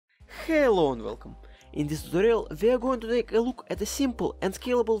Hello and welcome. In this tutorial we are going to take a look at a simple and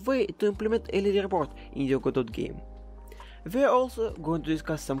scalable way to implement a leaderboard in your Godot game. We are also going to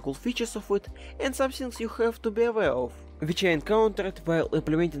discuss some cool features of it and some things you have to be aware of, which I encountered while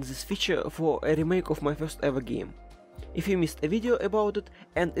implementing this feature for a remake of my first ever game. If you missed a video about it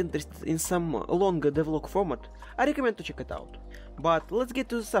and interested in some longer devlog format, I recommend to check it out. But let's get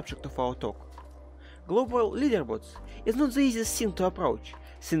to the subject of our talk. Global leaderboards is not the easiest thing to approach,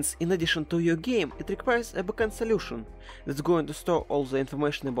 since in addition to your game it requires a backend solution that's going to store all the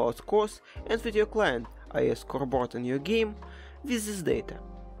information about scores and feed your client, i.e. scoreboard in your game, with this data.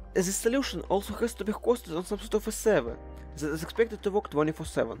 This solution also has to be hosted on some sort of a server that is expected to work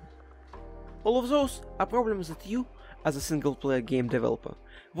 24/7. All of those are problems that you, as a single player game developer,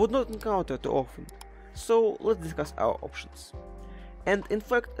 would not encounter too often, so let's discuss our options. And in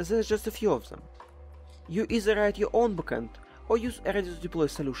fact there's just a few of them. You either write your own backend or use a ready-to-deploy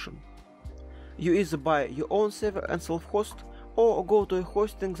solution. You either buy your own server and self-host, or go to a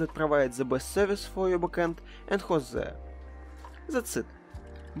hosting that provides the best service for your backend and host there. That's it.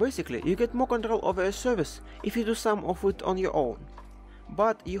 Basically, you get more control over your service if you do some of it on your own,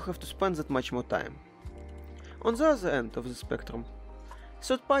 but you have to spend that much more time. On the other end of the spectrum,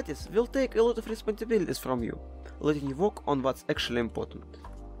 third parties will take a lot of responsibilities from you, letting you work on what's actually important.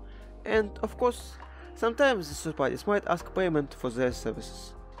 And of course, sometimes the third parties might ask payment for their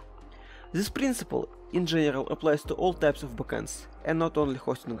services. This principle in general applies to all types of backends, and not only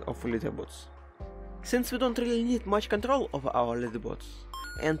hosting of leaderboards. Since we don't really need much control over our leaderboards,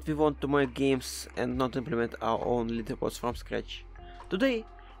 and we want to make games and not implement our own leaderboards from scratch, today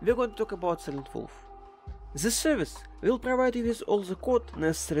we're going to talk about Silent Wolf. This service will provide you with all the code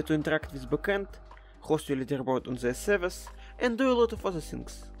necessary to interact with backend, host your leaderboard on their servers, and do a lot of other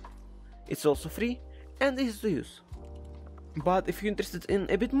things. It's also free and easy to use. But if you're interested in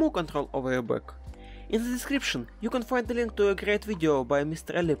a bit more control over your back, in the description you can find a link to a great video by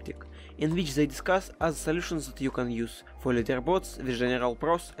Mr. Elliptic, in which they discuss other solutions that you can use for leaderboards with general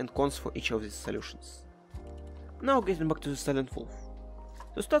pros and cons for each of these solutions. Now getting back to the Silent Wolf.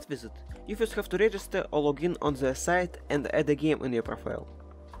 To start with it, you first have to register or log in on their site and add a game in your profile.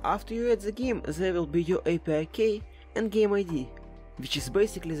 After you add the game, there will be your API key and game ID, which is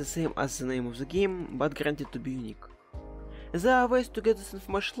basically the same as the name of the game, but granted to be unique. There are ways to get this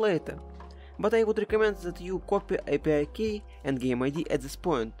information later, but I would recommend that you copy API key and game ID at this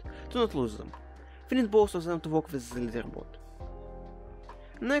point to not lose them. We need both of them to work with the leaderboard.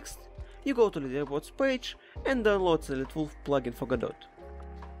 Next, you go to leaderboards page and download the Silent Wolf plugin for Godot.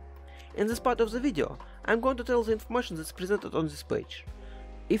 In this part of the video, I'm going to tell the information that's presented on this page.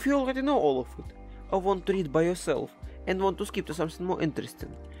 If you already know all of it, or want to read by yourself and want to skip to something more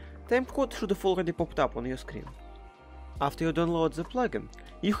interesting, Timecode should have already popped up on your screen. After you download the plugin,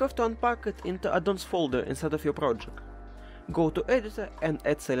 you have to unpack it into add-ons folder inside of your project. Go to editor and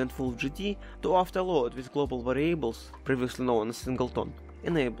add Silent Wolf GT to afterload with global variables, previously known as singleton,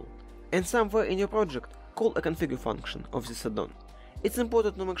 enabled, and somewhere in your project call a configure function of this add-on. It's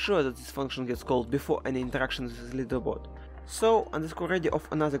important to make sure that this function gets called before any interaction with the leaderboard, so _ready of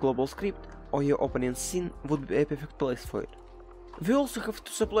another global script or your opening scene would be a perfect place for it. We also have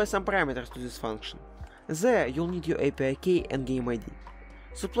to supply some parameters to this function. There you'll need your API key and game ID.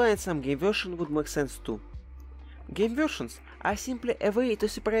 Supplying some game version would make sense too. Game versions are simply a way to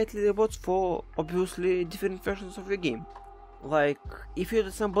separate leaderboards for obviously different versions of your game. Like, if you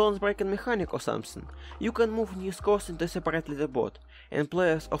did some balance breaking mechanic or something, you can move new scores into a separate leaderboard, and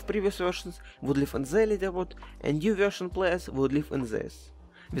players of previous versions would live in their leaderboard and new version players would live in theirs,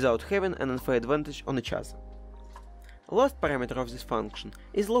 without having an unfair advantage on each other. Last parameter of this function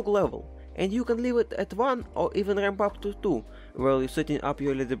is log level, and you can leave it at 1 or even ramp up to 2 while you're setting up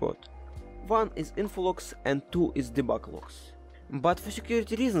your leaderboard. 1 is info logs and 2 is debug logs. But for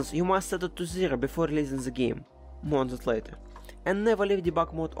security reasons you must set it to 0 before releasing the game, more on that later. And never leave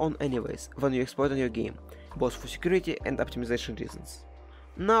debug mode on anyways when you export on your game, both for security and optimization reasons.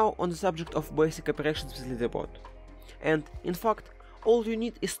 Now on the subject of basic operations with leaderboard. And in fact, all you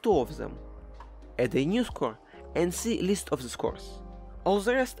need is 2 of them. Add a new score and see list of the scores. All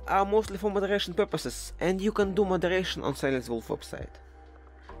the rest are mostly for moderation purposes, and you can do moderation on Silent Wolf website.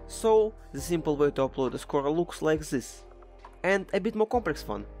 So the simple way to upload a score looks like this, and a bit more complex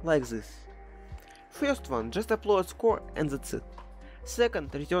one like this. First one, just upload score and that's it.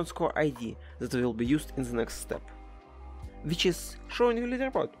 Second, return score ID that will be used in the next step, which is showing your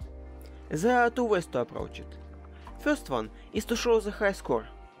leaderboard. There are 2 ways to approach it. First one is to show the high score.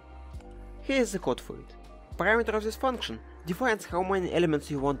 Here is the code for it. Parameter of this function defines how many elements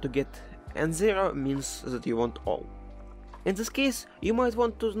you want to get, and 0 means that you want all. In this case, you might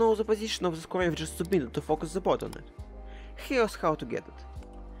want to know the position of the score you've just submitted to focus the bot on it. Here's how to get it.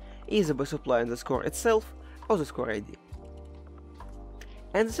 Either by supplying the score itself or the score ID.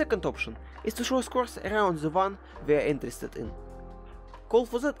 And the second option is to show scores around the one we are interested in. Call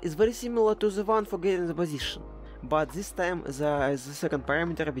for that is very similar to the one for getting the position, but this time there is the second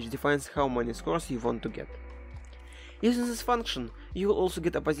parameter which defines how many scores you want to get. Using this function, you will also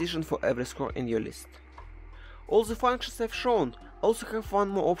get a position for every score in your list. All the functions I've shown also have one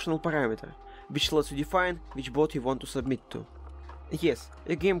more optional parameter, which lets you define which bot you want to submit to. Yes,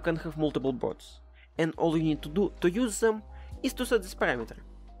 your game can have multiple bots, and all you need to do to use them is to set this parameter.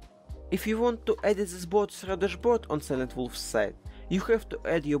 If you want to edit this bot through dashboard on Silent Wolf's side, you have to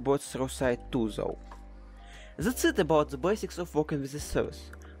add your bots through side too though. That's it about the basics of working with this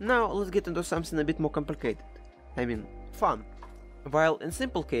service. Now let's get into something a bit more complicated. I mean, fun. While in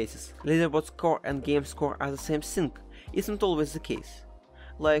simple cases, leaderboard score and game score are the same thing, it's not always the case.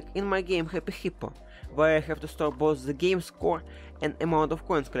 Like in my game Happy Hippo, where I have to store both the game score and amount of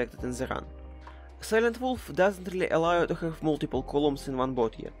coins collected in the run. Silent Wolf doesn't really allow you to have multiple columns in one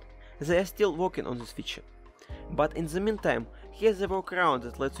bot yet. They are still working on this feature. But in the meantime, here's a workaround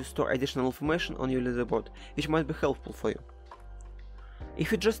that lets you store additional information on your leaderboard, which might be helpful for you.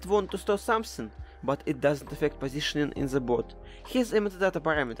 If you just want to store something, but it doesn't affect positioning in the bot, here's a metadata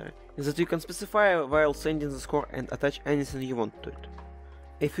parameter that you can specify while sending the score and attach anything you want to it.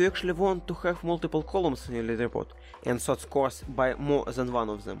 If you actually want to have multiple columns in your leaderboard and sort scores by more than one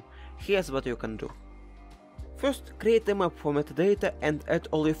of them, here's what you can do. First, create a map for metadata and add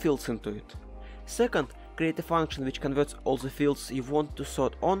all your fields into it. Second, create a function which converts all the fields you want to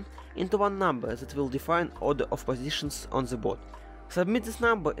sort on into one number that will define order of positions on the bot. Submit this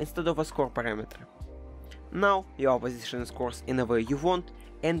number instead of a score parameter. Now you are positioning scores in a way you want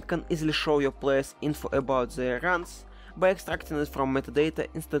and can easily show your players info about their runs by extracting it from metadata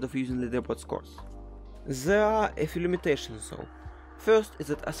instead of using leaderboard scores. There are a few limitations though. First is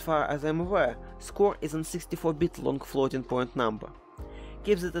that as far as I'm aware, score is a 64-bit long floating point number.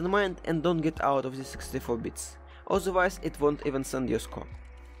 Keep that in mind and don't get out of the 64 bits, otherwise it won't even send your score.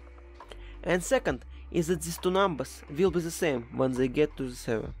 And second is that these two numbers will be the same when they get to the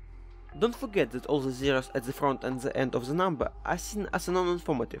server. Don't forget that all the zeros at the front and the end of the number are seen as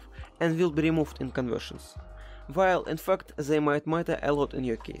non-informative and will be removed in conversions, while in fact they might matter a lot in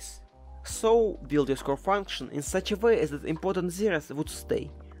your case. So build your score function in such a way as that important zeros would stay,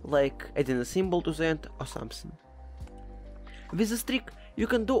 like adding a symbol to the end or something. With this trick you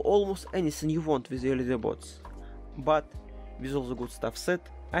can do almost anything you want with your leaderboards. But with all the good stuff said,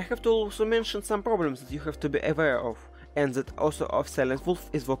 I have to also mention some problems that you have to be aware of, and that also of Silent Wolf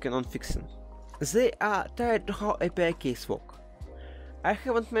is working on fixing. They are tied to how API keys work. I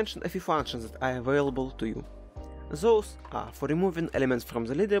haven't mentioned a few functions that are available to you. Those are for removing elements from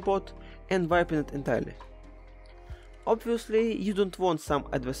the leaderboard and wiping it entirely. Obviously, you don't want some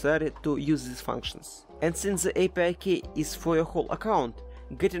adversary to use these functions, and since the API key is for your whole account,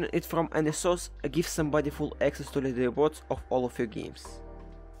 getting it from any source gives somebody full access to leaderboards of all of your games.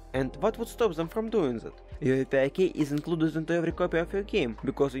 And what would stop them from doing that? Your API key is included into every copy of your game,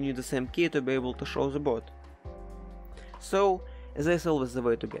 because you need the same key to be able to show the bot. So, there's always a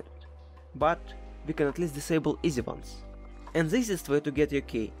way to get it. But we can at least disable easy ones. And the easiest way to get your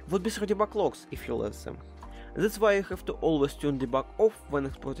key would be through debug logs if you let them. That's why you have to always tune debug off when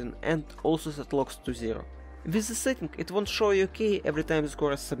exporting and also set logs to 0. With this setting it won't show your key every time the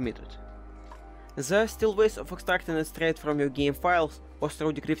score is submitted. There are still ways of extracting it straight from your game files or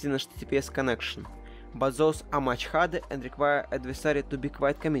through decrypting HTTPS connection, but those are much harder and require adversary to be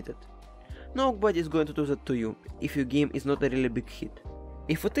quite committed. Nobody is going to do that to you if your game is not a really big hit.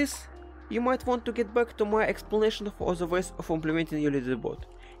 If it is, you might want to get back to my explanation of other ways of implementing your leaderboard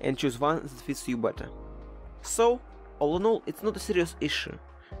and choose one that fits you better. So, all in all, it's not a serious issue,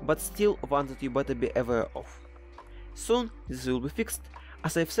 but still one that you better be aware of. Soon this will be fixed,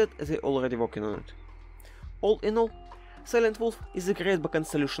 as I've said, they're already working on it. All in all, Silent Wolf is a great backend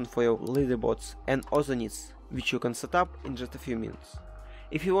solution for your leaderboards and other needs, which you can set up in just a few minutes.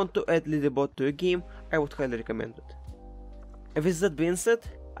 If you want to add leaderboard to your game, I would highly recommend it. With that being said,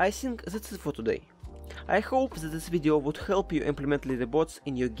 I think that's it for today. I hope that this video would help you implement leaderboards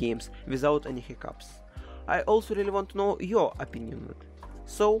in your games without any hiccups. I also really want to know your opinion on it.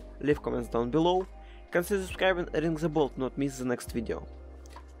 So leave comments down below, consider subscribing and ring the bell to not miss the next video.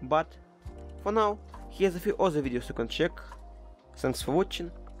 But for now, here's a few other videos you can check. Thanks for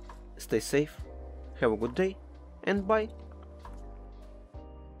watching, stay safe, have a good day, and bye!